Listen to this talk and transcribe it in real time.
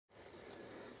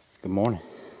Good morning.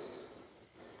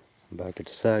 I'm back at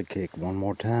the Sidekick one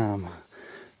more time.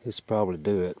 This will probably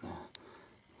do it.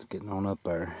 It's getting on up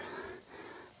there.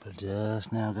 But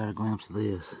just now got a glimpse of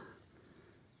this.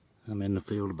 I'm in the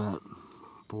field about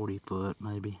 40 foot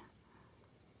maybe.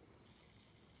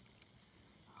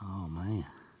 Oh man.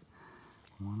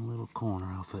 One little corner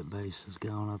off that base is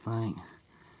gone, I think.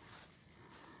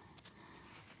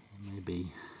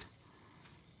 Maybe.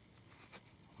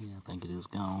 Yeah, I think it is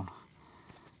gone.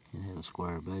 It had a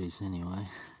square base anyway.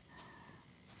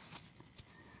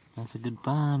 That's a good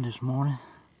find this morning.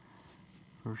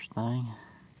 First thing.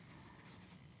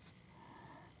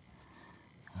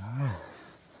 Alright.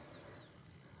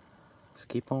 Let's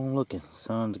keep on looking.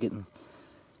 Sun's getting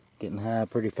high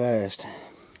pretty fast.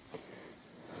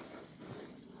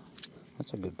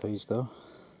 That's a good piece though.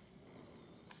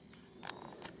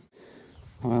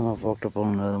 Well, I've walked up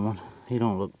on another one. He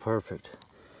don't look perfect.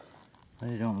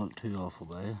 He don't look too awful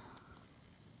bad.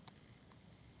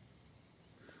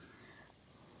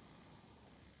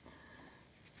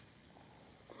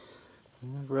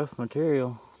 Rough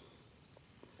material.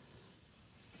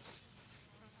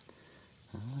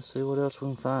 Let's see what else we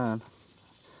can find.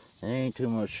 There ain't too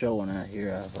much showing out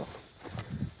here.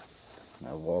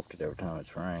 I've walked it every time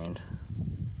it's rained.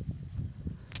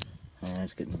 And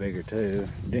it's getting bigger too.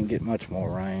 Didn't get much more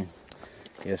rain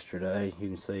yesterday. You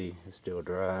can see it's still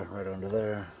dry right under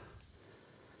there.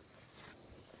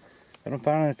 But I'm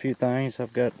finding a few things.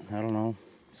 I've got, I don't know,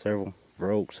 several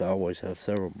brokes. I always have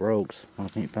several brokes. I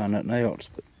can't find nothing else.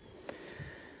 But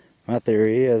my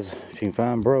theory is, if you can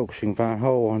find brokes, you can find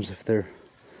whole ones if they're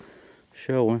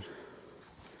showing.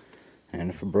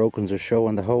 And if the broke ones are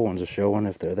showing, the whole ones are showing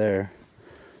if they're there.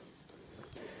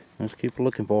 Let's keep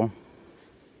looking for them.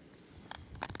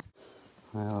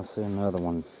 Well, I see another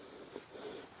one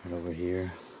right over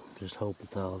here. Just hope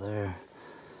it's all there.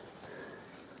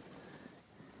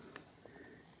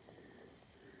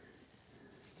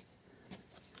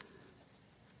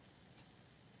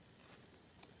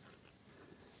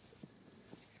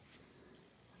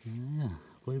 Yeah, I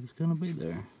believe it's gonna be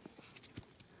there.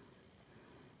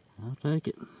 I'll take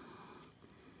it.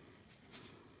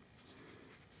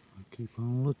 I'll keep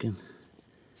on looking.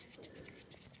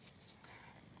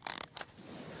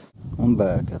 I'm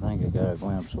back. I think I got a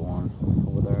glimpse of one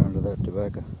over there under that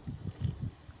tobacco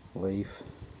leaf.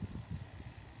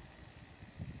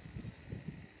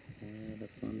 Right up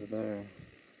under there.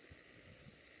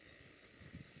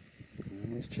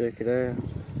 Let's check it out.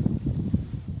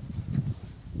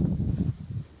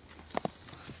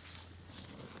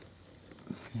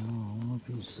 I don't know if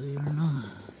you can see her or not.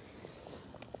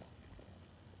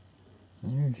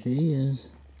 There she is.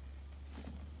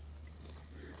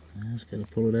 I just gotta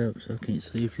pull it out because I can't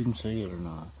see if you can see it or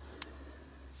not.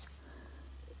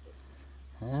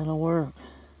 That'll work.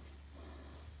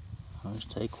 I'll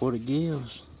just take what it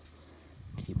gives.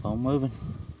 Keep on moving.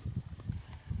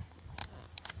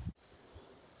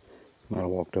 Might have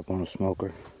walked up on a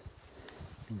smoker.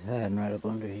 He's hiding right up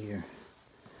under here.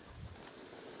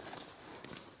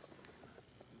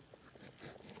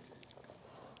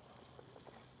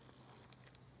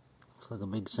 Looks like a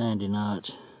big sandy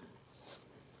notch.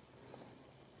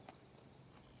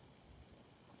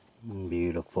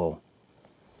 Beautiful.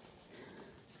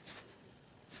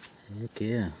 Heck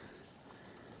yeah.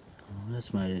 Well,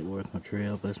 that's made it worth my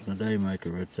trip. That's my day maker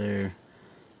right there.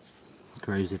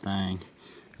 Crazy thing.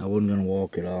 I wasn't gonna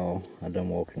walk at all. I done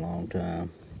walked a long time.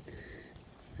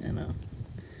 And I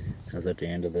was at the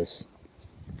end of this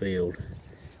field.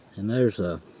 And there's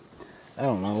I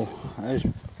don't know, there's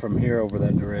from here over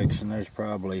that direction, there's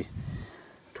probably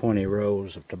 20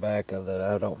 rows of tobacco that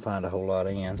I don't find a whole lot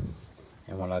in.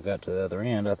 And when I got to the other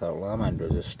end, I thought, well, I might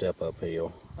just step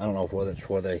uphill. I don't know whether it's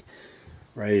where they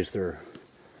raise their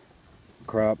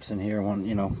crops in here, when,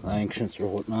 you know, the ancients or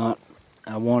whatnot.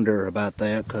 I wonder about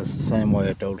that, because the same way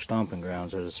at the old stomping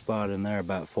grounds, there's a spot in there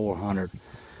about 400,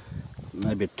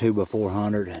 maybe 2 by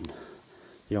 400, and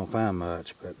you don't find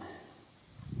much, but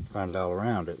you find it all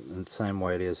around it, and the same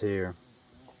way it is here.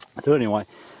 So anyway,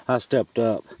 I stepped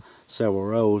up several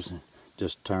rows and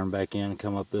just turned back in and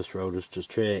come up this road just to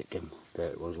check, and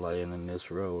that was laying in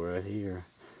this row right here.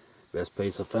 Best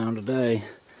piece I found today.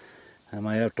 I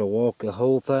may have to walk the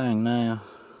whole thing now.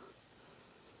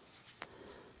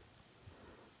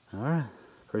 Alright,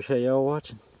 appreciate y'all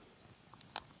watching.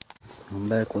 I'm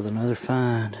back with another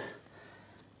find.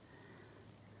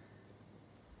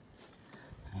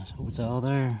 I hope it's all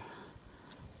there.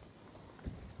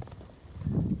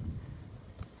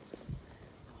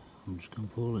 I'm just gonna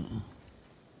pull it.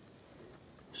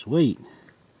 Sweet.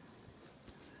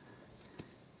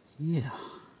 Yeah.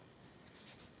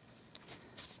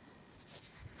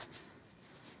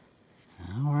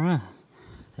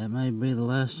 may be the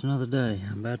last another day.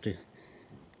 I'm about to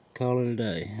call it a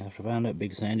day. After I found that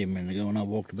big sandy a minute ago, and I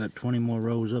walked about 20 more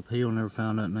rows uphill, never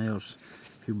found nothing else.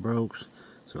 A few brokes.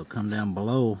 So I'll come down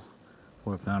below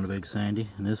where I found a big sandy,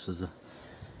 and this is the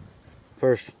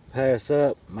first pass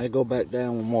up. May go back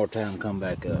down one more time, come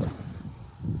back up.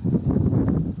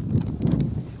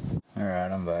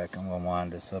 Alright, I'm back. I'm gonna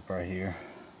wind this up right here.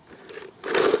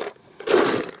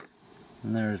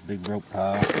 And there's a big broke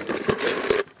pile.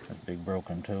 There's big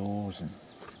broken tools and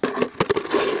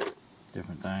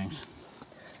different things.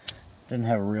 Didn't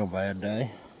have a real bad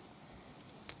day.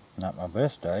 Not my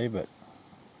best day, but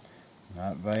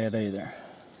not bad either.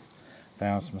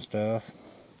 Found some stuff.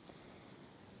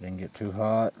 Didn't get too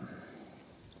hot.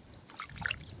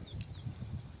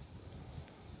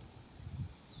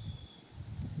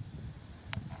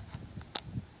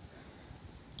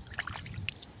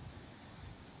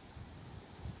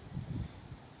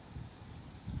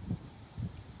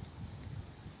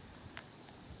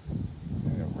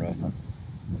 There's a rough one.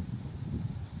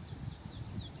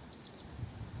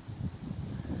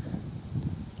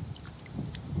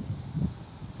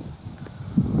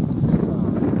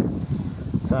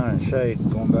 Sun and shade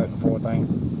going back and forth ain't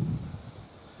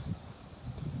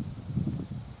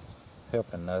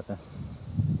helping nothing.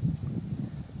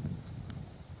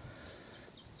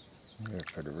 Here's a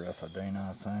pretty rough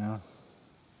Adena I found.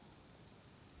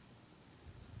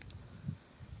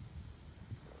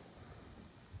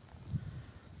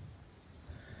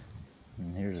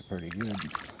 And here's a pretty good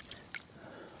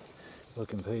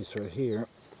looking piece right here.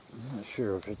 I'm not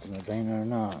sure if it's an Adena or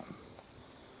not.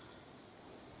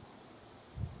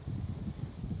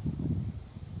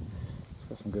 It's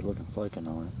got some good looking flaking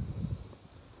on it.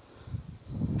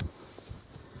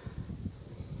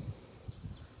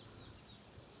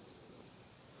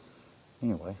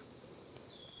 Anyway,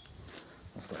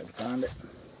 I was glad to find it.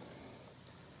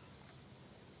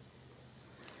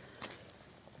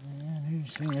 And here you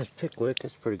see this pickwick.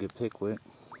 That's a pretty good pickwick.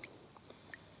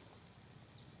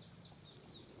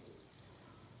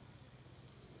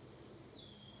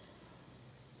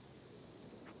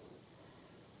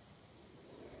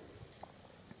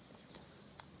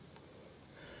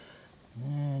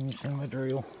 And you see my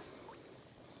drill.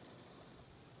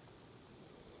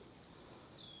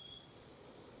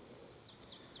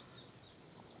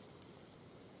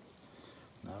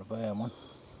 Not a bad one.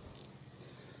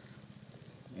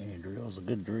 Any drill's a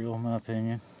good drill in my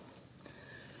opinion.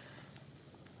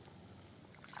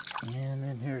 And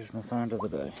then here's my find of the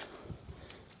day.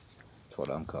 That's what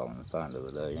I'm calling the find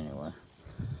of the day anyway.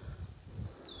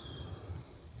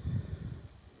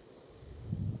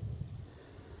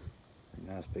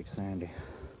 Nice big sandy.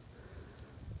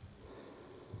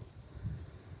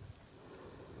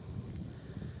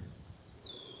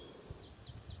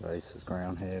 Base is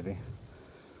ground heavy.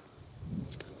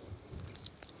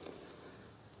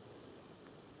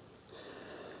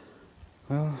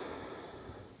 Well,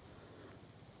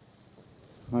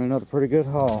 another pretty good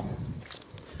haul.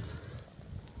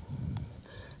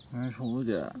 That's what we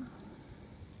got.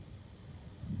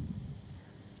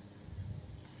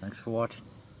 Thanks for watching.